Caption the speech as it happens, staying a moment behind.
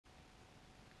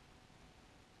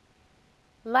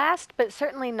Last but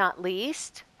certainly not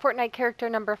least, Fortnite character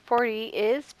number 40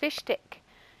 is Fishstick.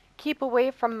 Keep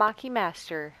away from Maki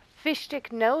Master.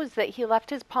 Fishstick knows that he left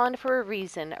his pond for a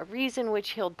reason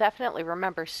which he'll definitely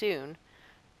remember soon.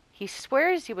 He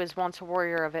swears he was once a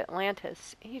warrior of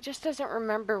Atlantis. He just doesn't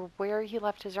remember where he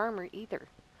left his armor either.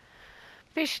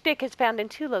 Fishstick is found in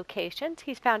two locations.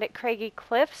 He's found at Craggy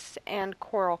Cliffs and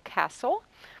Coral Castle.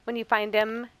 When you find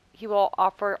him, he will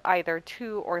offer either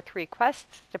 2 or 3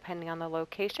 quests, depending on the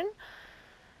location.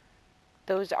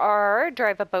 Those are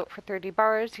drive a boat for 30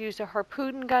 bars, use a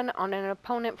harpoon gun on an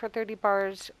opponent for 30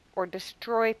 bars, or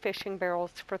destroy fishing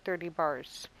barrels for 30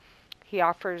 bars. He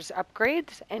offers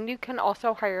upgrades, and you can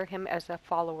also hire him as a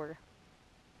follower.